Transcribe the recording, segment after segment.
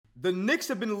The Knicks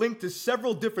have been linked to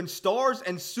several different stars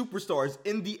and superstars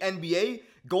in the NBA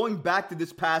going back to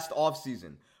this past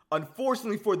offseason.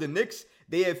 Unfortunately for the Knicks,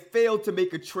 they have failed to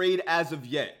make a trade as of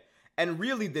yet. And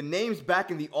really, the names back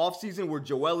in the offseason were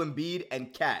Joel Embiid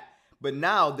and Cat. But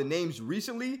now, the names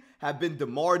recently have been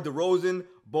DeMar DeRozan,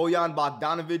 Bojan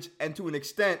Bogdanovic, and to an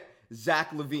extent,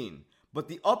 Zach LaVine. But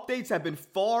the updates have been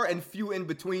far and few in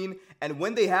between, and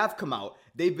when they have come out,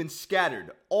 they've been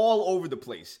scattered all over the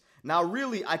place. Now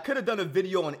really, I could have done a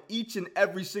video on each and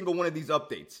every single one of these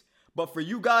updates. But for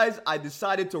you guys, I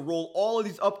decided to roll all of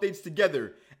these updates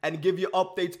together and give you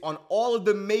updates on all of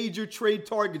the major trade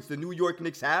targets the New York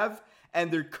Knicks have and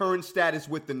their current status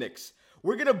with the Knicks.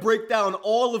 We're going to break down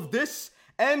all of this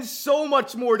and so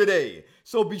much more today.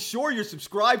 So be sure you're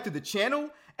subscribed to the channel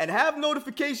and have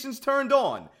notifications turned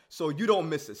on so you don't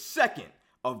miss a second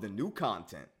of the new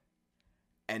content.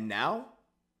 And now,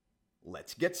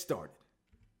 let's get started.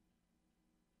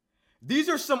 These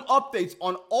are some updates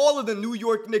on all of the New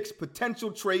York Knicks'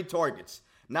 potential trade targets.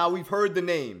 Now we've heard the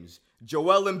names: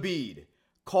 Joel Embiid,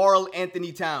 Karl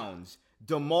Anthony Towns,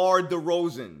 DeMar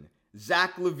DeRozan,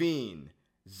 Zach LaVine,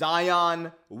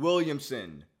 Zion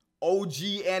Williamson, OG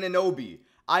Anunoby.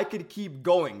 I could keep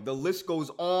going. The list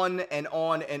goes on and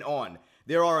on and on.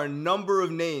 There are a number of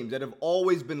names that have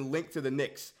always been linked to the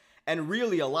Knicks. And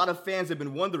really, a lot of fans have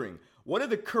been wondering, what are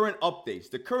the current updates,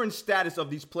 the current status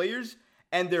of these players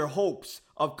and their hopes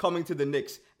of coming to the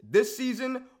Knicks this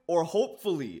season or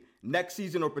hopefully next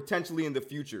season or potentially in the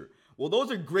future? Well,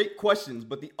 those are great questions,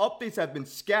 but the updates have been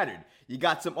scattered. You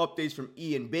got some updates from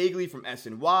Ian Bagley from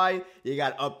SNY. You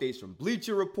got updates from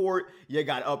Bleacher Report. You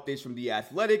got updates from The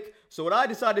Athletic. So what I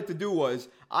decided to do was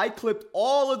I clipped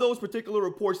all of those particular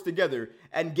reports together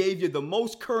and gave you the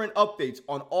most current updates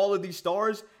on all of these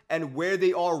stars and where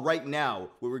they are right now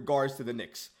with regards to the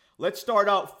Knicks. Let's start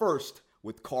out first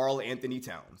with Karl Anthony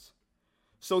Towns.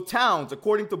 So Towns,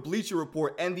 according to Bleacher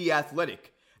Report and The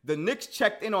Athletic, the Knicks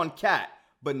checked in on Cat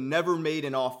but never made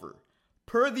an offer.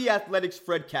 Per The Athletic's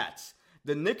Fred Katz,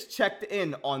 the Knicks checked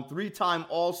in on three-time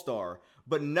All-Star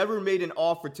but never made an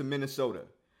offer to Minnesota.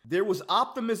 There was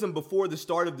optimism before the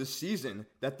start of the season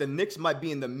that the Knicks might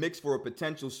be in the mix for a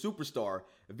potential superstar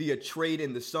via trade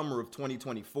in the summer of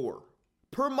 2024.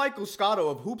 Per Michael Scotto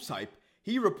of Hoops Hype,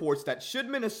 he reports that should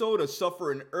Minnesota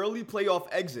suffer an early playoff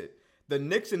exit, the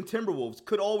Knicks and Timberwolves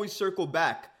could always circle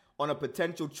back on a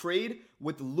potential trade,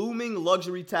 with looming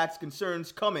luxury tax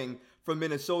concerns coming from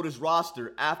Minnesota's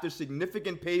roster after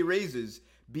significant pay raises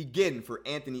begin for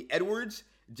Anthony Edwards,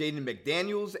 Jaden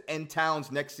McDaniels, and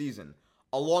Towns next season,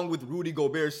 along with Rudy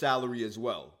Gobert's salary as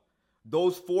well.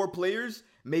 Those four players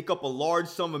make up a large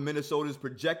sum of Minnesota's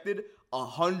projected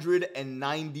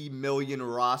 $190 million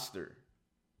roster.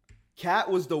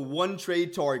 Cat was the one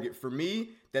trade target for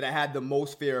me that I had the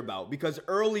most fear about, because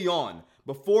early on,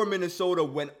 before Minnesota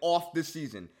went off this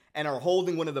season and are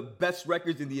holding one of the best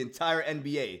records in the entire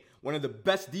NBA, one of the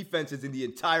best defenses in the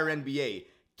entire NBA,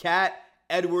 Cat,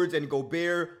 Edwards, and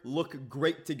Gobert look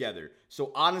great together.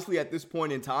 So honestly, at this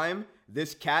point in time,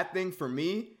 this Cat thing for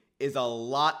me is a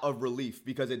lot of relief,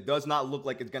 because it does not look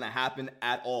like it's going to happen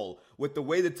at all. With the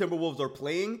way the Timberwolves are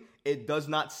playing, it does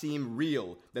not seem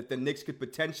real that the Knicks could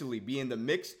potentially be in the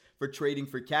mix for trading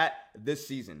for Cat this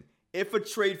season. If a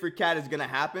trade for Cat is going to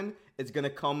happen, it's going to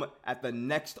come at the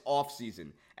next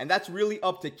offseason. And that's really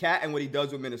up to Cat and what he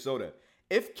does with Minnesota.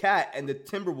 If Cat and the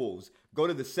Timberwolves go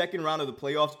to the second round of the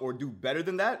playoffs or do better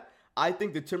than that, I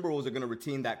think the Timberwolves are going to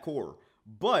retain that core.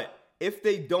 But if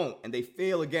they don't and they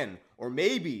fail again, or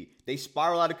maybe they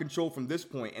spiral out of control from this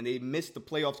point and they miss the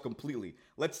playoffs completely,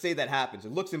 let's say that happens.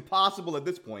 It looks impossible at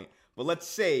this point, but let's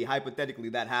say hypothetically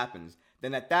that happens.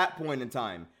 Then at that point in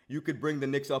time, you could bring the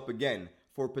Knicks up again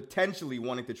for potentially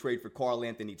wanting to trade for Karl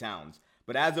Anthony Towns.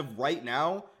 But as of right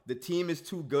now, the team is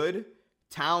too good.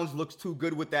 Towns looks too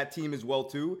good with that team as well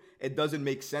too. It doesn't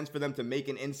make sense for them to make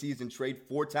an in-season trade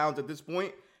for Towns at this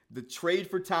point. The trade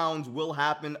for Towns will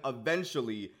happen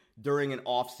eventually during an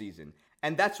offseason.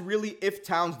 And that's really if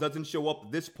Towns doesn't show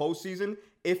up this postseason,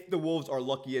 if the Wolves are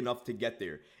lucky enough to get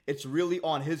there. It's really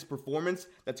on his performance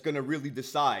that's going to really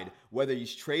decide whether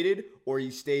he's traded or he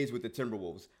stays with the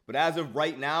Timberwolves. But as of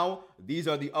right now, these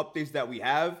are the updates that we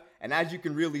have. And as you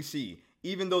can really see,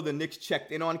 even though the Knicks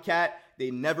checked in on Cat, they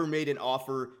never made an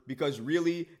offer, because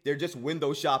really they're just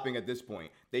window shopping at this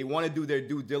point. They want to do their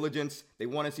due diligence. They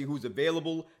want to see who's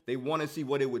available. They want to see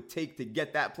what it would take to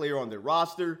get that player on their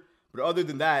roster. But other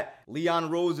than that, Leon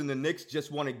Rose and the Knicks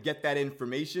just want to get that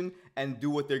information and do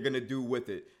what they're going to do with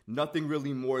it. Nothing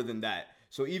really more than that.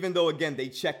 So even though, again, they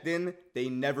checked in, they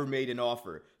never made an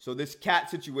offer. So this Cat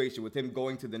situation with him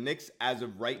going to the Knicks as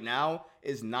of right now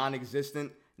is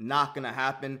non-existent. Not going to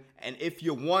happen. And if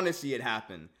you want to see it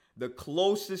happen, the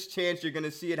closest chance you're going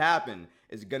to see it happen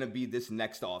is going to be this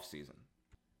next offseason.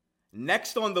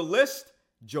 Next on the list,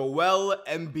 Joel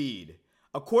Embiid.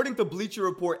 According to Bleacher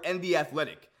Report and The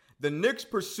Athletic, the Knicks'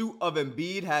 pursuit of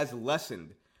Embiid has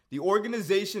lessened. The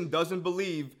organization doesn't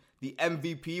believe the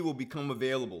MVP will become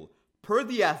available. Per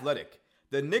The Athletic,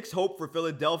 the Knicks' hope for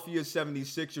Philadelphia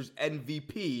 76ers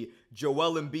MVP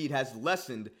Joel Embiid has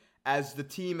lessened as the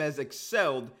team has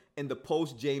excelled in the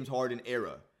post-James Harden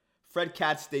era. Fred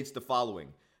Katz states the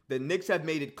following: the Knicks have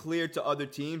made it clear to other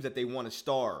teams that they want a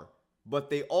star, but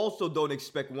they also don't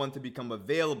expect one to become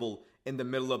available in the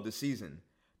middle of the season.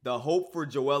 The hope for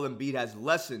Joel Embiid has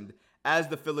lessened as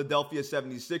the Philadelphia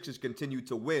 76ers continue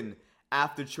to win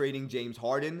after trading James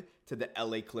Harden to the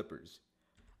LA Clippers.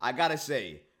 I gotta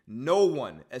say, no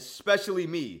one, especially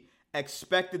me,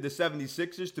 expected the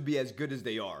 76ers to be as good as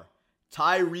they are.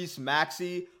 Tyrese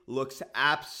Maxey looks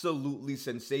absolutely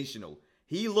sensational.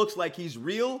 He looks like he's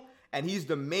real, and he's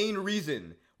the main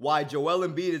reason why Joel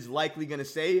Embiid is likely going to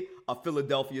stay a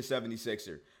Philadelphia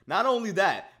 76er. Not only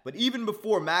that, but even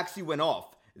before Maxey went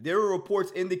off, there were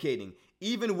reports indicating,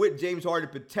 even with James Harden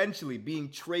potentially being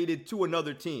traded to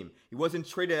another team, he wasn't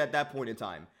traded at that point in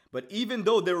time, but even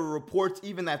though there were reports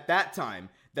even at that time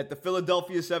that the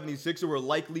Philadelphia 76ers were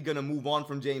likely going to move on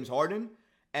from James Harden,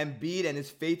 Embiid and his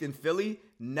faith in Philly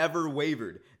never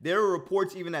wavered. There were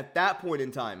reports even at that point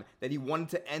in time that he wanted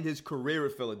to end his career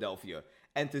at Philadelphia.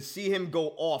 And to see him go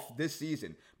off this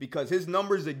season, because his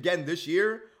numbers again this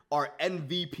year are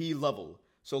MVP level.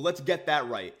 So let's get that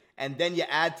right. And then you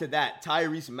add to that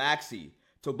Tyrese Maxey,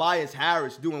 Tobias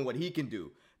Harris doing what he can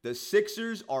do. The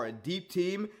Sixers are a deep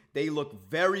team. They look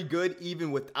very good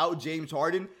even without James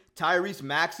Harden. Tyrese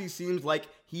Maxey seems like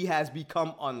he has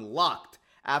become unlocked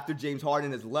after James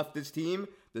Harden has left this team.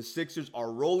 The Sixers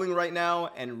are rolling right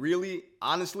now, and really,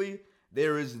 honestly,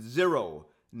 there is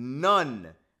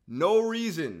no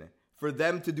reason for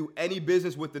them to do any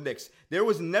business with the Knicks. There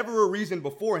was never a reason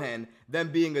beforehand,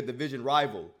 them being a division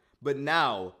rival. But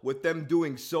now, with them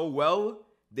doing so well,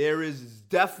 there is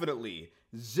definitely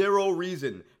zero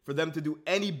reason for them to do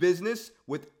any business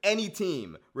with any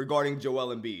team regarding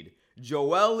Joel Embiid.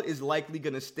 Joel is likely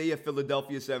going to stay a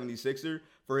Philadelphia 76er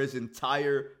for his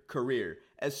entire career,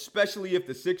 especially if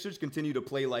the Sixers continue to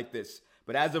play like this.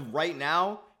 But as of right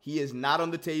now, he is not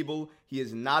on the table, he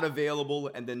is not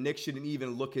available, and the Knicks shouldn't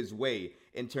even look his way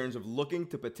in terms of looking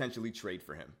to potentially trade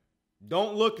for him.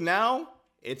 Don't look now,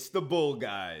 it's the Bull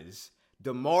guys,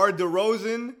 DeMar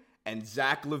DeRozan and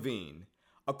Zach LaVine.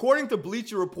 According to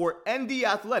Bleacher Report and The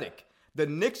Athletic, the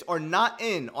Knicks are not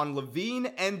in on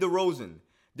LaVine and DeRozan.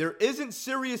 There isn't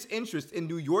serious interest in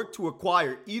New York to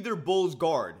acquire either Bulls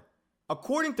guard.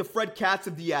 According to Fred Katz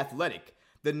of The Athletic,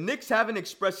 the Knicks haven't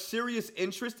expressed serious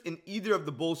interest in either of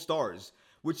the Bulls stars.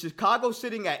 With Chicago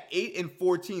sitting at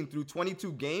 8-14 through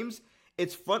 22 games,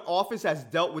 its front office has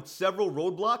dealt with several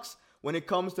roadblocks when it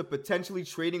comes to potentially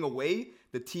trading away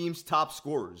the team's top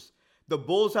scorers. The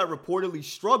Bulls have reportedly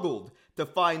struggled to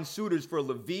find suitors for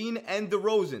LaVine and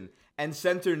DeRozan and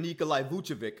center Nikolai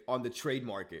Vucevic on the trade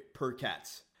market, per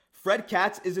Katz. Fred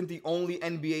Katz isn't the only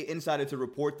NBA insider to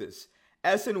report this.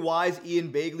 SNY's Ian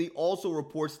Bagley also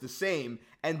reports the same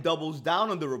and doubles down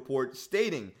on the report,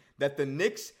 stating that the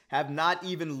Knicks have not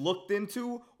even looked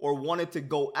into or wanted to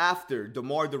go after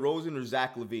DeMar DeRozan or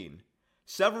Zach LaVine.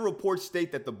 Several reports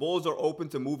state that the Bulls are open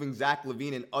to moving Zach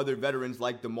LaVine and other veterans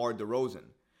like DeMar DeRozan.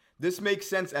 This makes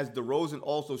sense as DeRozan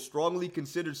also strongly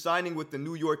considered signing with the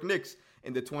New York Knicks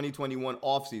in the 2021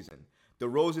 offseason.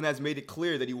 DeRozan has made it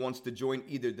clear that he wants to join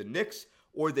either the Knicks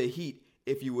or the Heat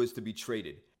if he was to be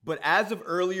traded. But as of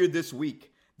earlier this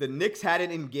week, the Knicks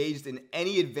hadn't engaged in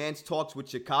any advanced talks with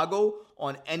Chicago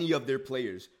on any of their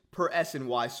players, per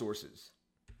SNY sources.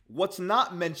 What's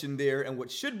not mentioned there, and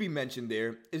what should be mentioned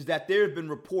there, is that there have been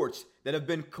reports that have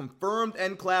been confirmed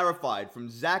and clarified from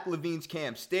Zach LaVine's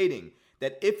camp stating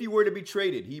that if he were to be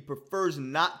traded, he prefers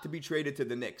not to be traded to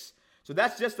the Knicks. So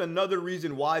that's just another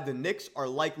reason why the Knicks are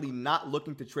likely not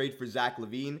looking to trade for Zach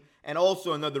LaVine, and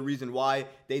also another reason why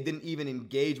they didn't even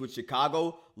engage with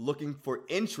Chicago looking for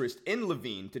interest in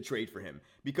LaVine to trade for him.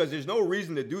 Because there's no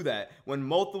reason to do that when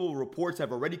multiple reports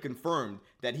have already confirmed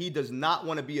that he does not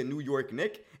want to be a New York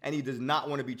Knick and he does not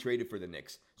want to be traded for the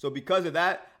Knicks. So because of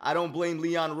that, I don't blame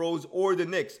Leon Rose or the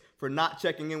Knicks for not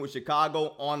checking in with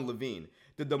Chicago on LaVine.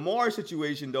 The DeMar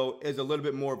situation, though, is a little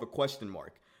bit more of a question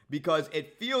mark, because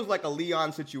it feels like a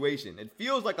Leon situation. It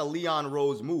feels like a Leon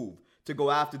Rose move to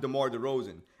go after DeMar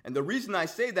DeRozan. And the reason I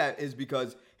say that is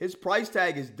because his price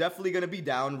tag is definitely going to be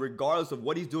down regardless of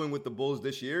what he's doing with the Bulls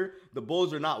this year. The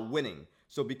Bulls are not winning.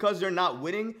 So because they're not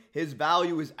winning, his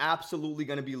value is absolutely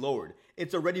going to be lowered.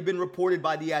 It's already been reported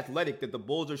by The Athletic that the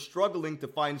Bulls are struggling to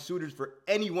find suitors for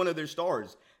any one of their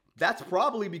stars. That's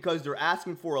probably because they're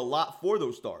asking for a lot for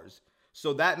those stars.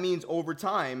 So that means over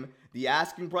time, the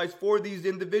asking price for these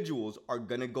individuals are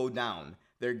going to go down.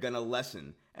 They're going to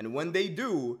lessen. And when they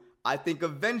do, I think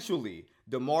eventually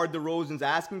DeMar DeRozan's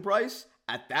asking price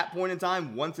at that point in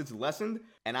time, once it's lessened,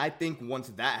 and I think once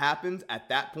that happens, at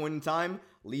that point in time,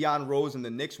 Leon Rose and the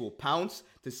Knicks will pounce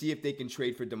to see if they can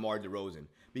trade for DeMar DeRozan.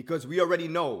 Because we already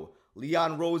know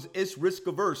Leon Rose is risk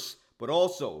averse, but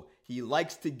also he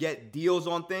likes to get deals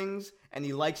on things and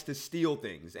he likes to steal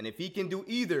things. And if he can do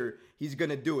either, he's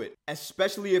going to do it,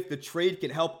 especially if the trade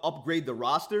can help upgrade the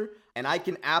roster. And I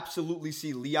can absolutely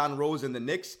see Leon Rose and the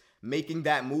Knicks making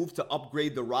that move to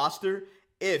upgrade the roster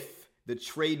if the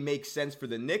trade makes sense for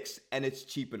the Knicks and it's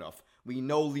cheap enough. We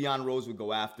know Leon Rose would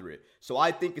go after it. So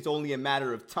I think it's only a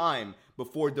matter of time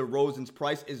before DeRozan's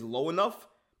price is low enough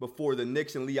before the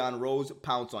Knicks and Leon Rose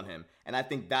pounce on him. And I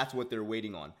think that's what they're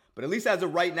waiting on. But at least as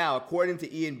of right now, according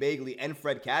to Ian Begley and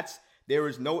Fred Katz, there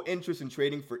is no interest in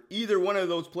trading for either one of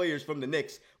those players from the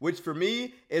Knicks, which for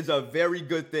me is a very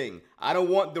good thing. I don't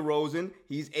want DeRozan.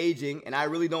 He's aging. And I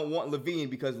really don't want LaVine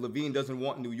because LaVine doesn't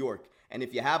want New York. And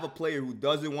if you have a player who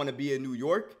doesn't want to be in New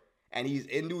York and he's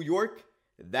in New York,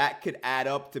 that could add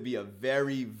up to be a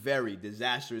very, very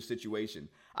disastrous situation.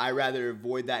 I'd rather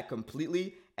avoid that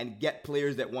completely and get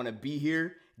players that want to be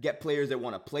here, get players that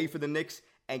want to play for the Knicks,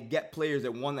 and get players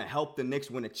that want to help the Knicks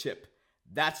win a chip.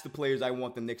 That's the players I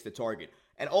want the Knicks to target.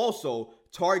 And also,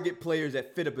 target players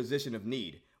that fit a position of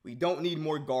need. We don't need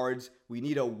more guards. We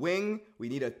need a wing. We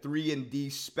need a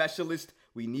 3-and-D specialist.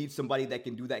 We need somebody that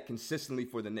can do that consistently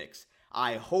for the Knicks.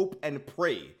 I hope and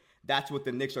pray that's what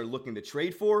the Knicks are looking to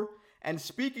trade for. And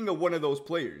speaking of one of those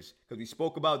players, because we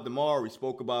spoke about DeMar, we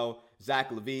spoke about Zach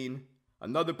LaVine,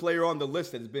 another player on the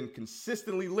list that has been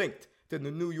consistently linked to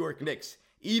the New York Knicks,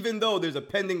 even though there's a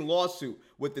pending lawsuit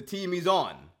with the team he's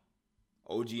on,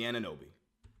 OG Anunoby.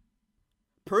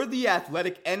 Per The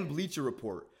Athletic and Bleacher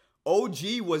Report,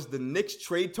 OG was the Knicks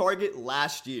trade target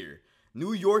last year.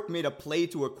 New York made a play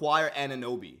to acquire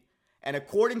Anunoby. And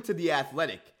according to The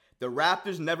Athletic, the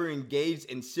Raptors never engaged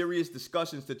in serious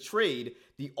discussions to trade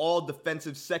the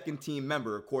all-defensive second-team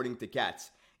member, according to Katz.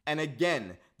 And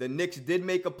again, the Knicks did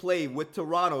make a play with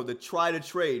Toronto to try to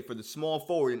trade for the small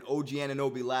forward in OG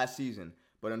Anunoby last season,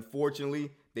 but unfortunately,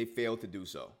 they failed to do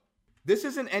so. This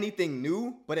isn't anything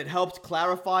new, but it helps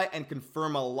clarify and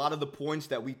confirm a lot of the points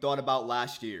that we thought about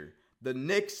last year. The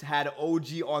Knicks had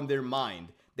OG on their mind.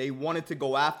 They wanted to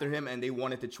go after him and they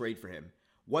wanted to trade for him.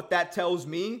 What that tells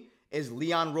me is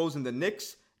Leon Rose and the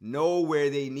Knicks know where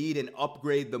they need an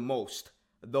upgrade the most.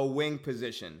 The wing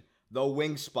position, the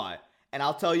wing spot. And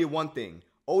I'll tell you one thing.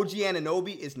 OG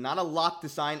Anunoby is not a lock to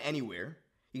sign anywhere.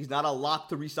 He's not a lock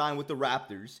to re-sign with the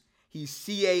Raptors. He's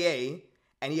CAA,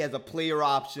 and he has a player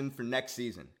option for next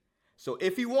season. So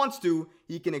if he wants to,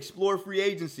 he can explore free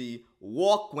agency,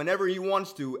 walk whenever he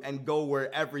wants to, and go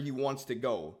wherever he wants to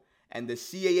go. And the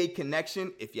CAA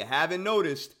connection, if you haven't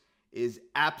noticed, is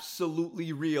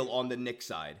absolutely real on the Knicks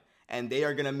side. And they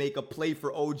are going to make a play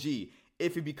for OG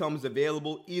if he becomes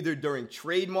available either during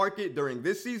trade market during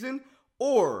this season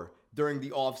or during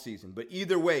the offseason. But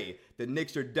either way, the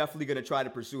Knicks are definitely going to try to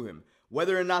pursue him.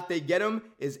 Whether or not they get him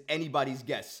is anybody's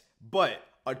guess. But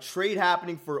a trade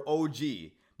happening for OG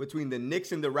between the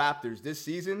Knicks and the Raptors this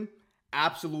season,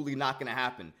 absolutely not going to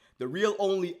happen. The real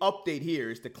only update here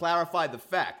is to clarify the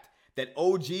fact that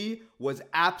OG was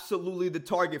absolutely the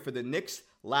target for the Knicks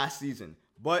last season,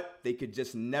 but they could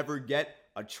just never get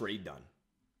a trade done.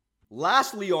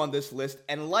 Lastly on this list,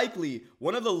 and likely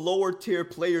one of the lower tier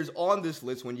players on this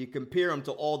list when you compare him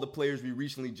to all the players we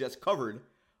recently just covered,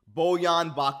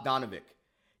 Bojan Bogdanovic.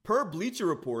 Per Bleacher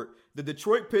Report, the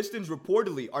Detroit Pistons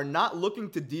reportedly are not looking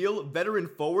to deal veteran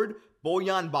forward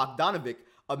Bojan Bogdanovic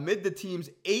amid the team's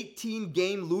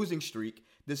 18-game losing streak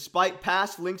despite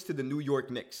past links to the New York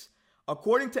Knicks.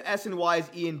 According to SNY's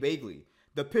Ian Begley,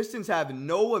 the Pistons have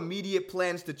no immediate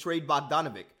plans to trade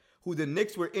Bogdanovic, who the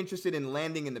Knicks were interested in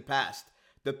landing in the past.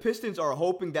 The Pistons are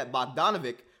hoping that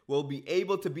Bogdanovic will be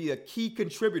able to be a key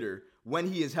contributor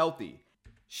when he is healthy.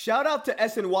 Shout out to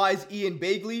SNY's Ian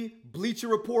Begley, Bleacher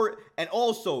Report, and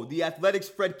also The Athletic's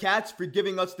Fred Katz for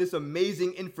giving us this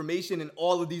amazing information and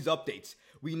all of these updates.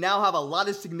 We now have a lot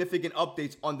of significant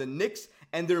updates on the Knicks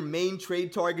and their main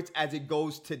trade targets as it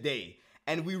goes today.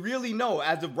 And we really know,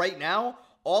 as of right now,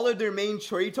 all of their main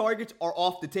trade targets are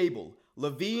off the table.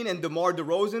 LaVine and DeMar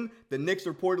DeRozan, the Knicks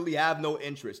reportedly have no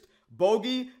interest.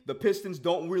 Bogey, the Pistons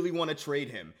don't really want to trade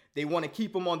him. They want to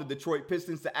keep him on the Detroit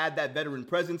Pistons to add that veteran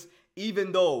presence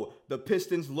even though the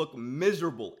Pistons look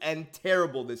miserable and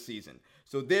terrible this season.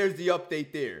 So there's the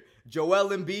update there. Joel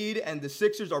Embiid and the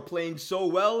Sixers are playing so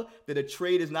well that a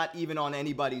trade is not even on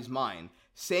anybody's mind.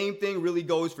 Same thing really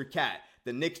goes for Cat.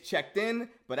 The Knicks checked in,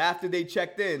 but after they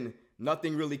checked in,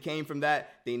 nothing really came from that.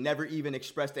 They never even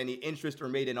expressed any interest or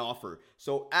made an offer.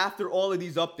 So after all of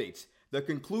these updates, the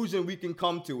conclusion we can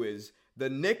come to is the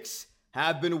Knicks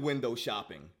have been window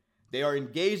shopping. They are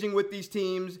engaging with these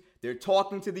teams. They're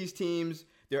talking to these teams.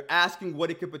 They're asking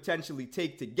what it could potentially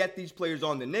take to get these players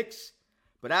on the Knicks.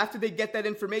 But after they get that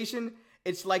information,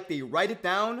 it's like they write it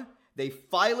down, they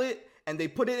file it, and they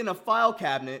put it in a file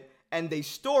cabinet, and they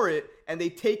store it, and they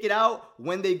take it out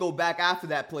when they go back after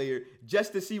that player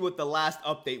just to see what the last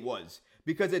update was.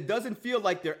 Because it doesn't feel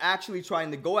like they're actually trying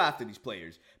to go after these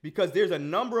players. Because there's a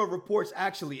number of reports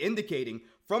actually indicating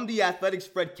from the Athletic's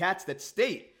Fred Katz that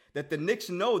state that the Knicks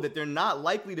know that they're not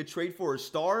likely to trade for a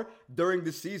star during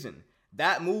the season.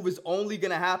 That move is only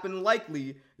going to happen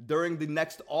likely during the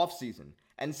next offseason.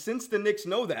 And since the Knicks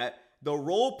know that, the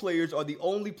role players are the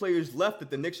only players left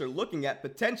that the Knicks are looking at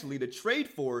potentially to trade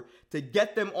for to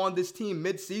get them on this team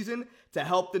mid-season to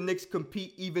help the Knicks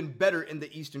compete even better in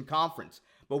the Eastern Conference.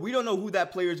 But we don't know who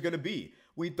that player is going to be.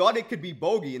 We thought it could be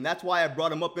Bogey, and that's why I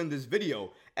brought him up in this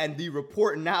video. And the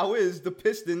report now is the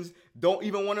Pistons don't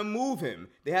even want to move him.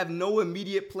 They have no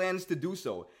immediate plans to do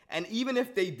so. And even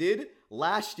if they did,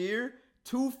 last year,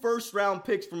 2 first-round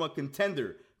picks from a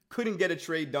contender couldn't get a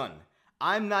trade done.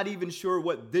 I'm not even sure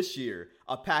what this year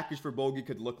a package for Bogey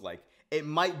could look like. It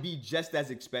might be just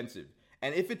as expensive.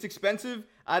 And if it's expensive,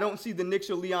 I don't see the Knicks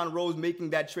or Leon Rose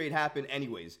making that trade happen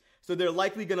anyways. So they're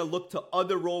likely going to look to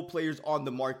other role players on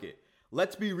the market.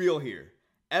 Let's be real here.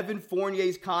 Evan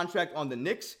Fournier's contract on the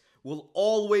Knicks will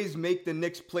always make the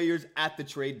Knicks players at the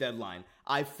trade deadline.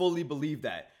 I fully believe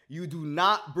that. You do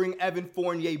not bring Evan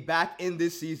Fournier back in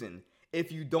this season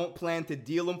if you don't plan to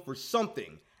deal him for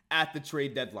something at the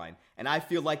trade deadline. And I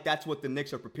feel like that's what the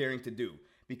Knicks are preparing to do.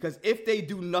 Because if they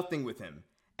do nothing with him,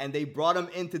 and they brought him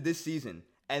into this season,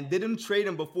 and didn't trade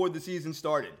him before the season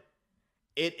started,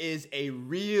 it is a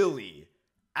really,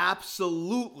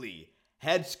 absolutely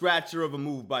head-scratcher of a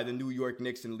move by the New York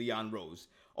Knicks and Leon Rose.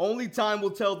 Only time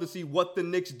will tell to see what the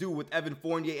Knicks do with Evan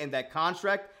Fournier and that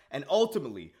contract, and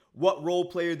ultimately, what role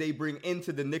player they bring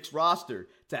into the Knicks roster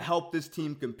to help this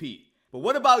team compete. But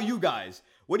what about you guys?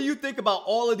 What do you think about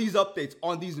all of these updates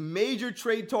on these major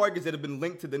trade targets that have been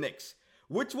linked to the Knicks?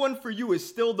 Which one for you is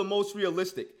still the most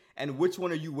realistic, and which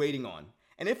one are you waiting on?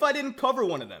 And if I didn't cover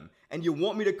one of them, and you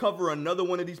want me to cover another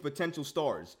one of these potential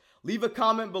stars, leave a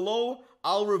comment below,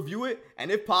 I'll review it, and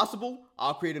if possible,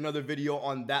 I'll create another video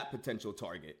on that potential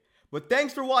target. But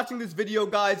thanks for watching this video,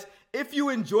 guys. If you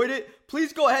enjoyed it,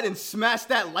 please go ahead and smash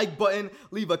that like button,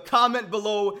 leave a comment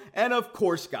below, and of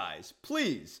course, guys,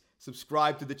 please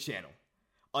subscribe to the channel.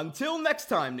 Until next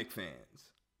time, Knicks fans.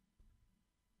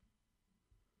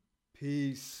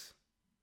 Peace.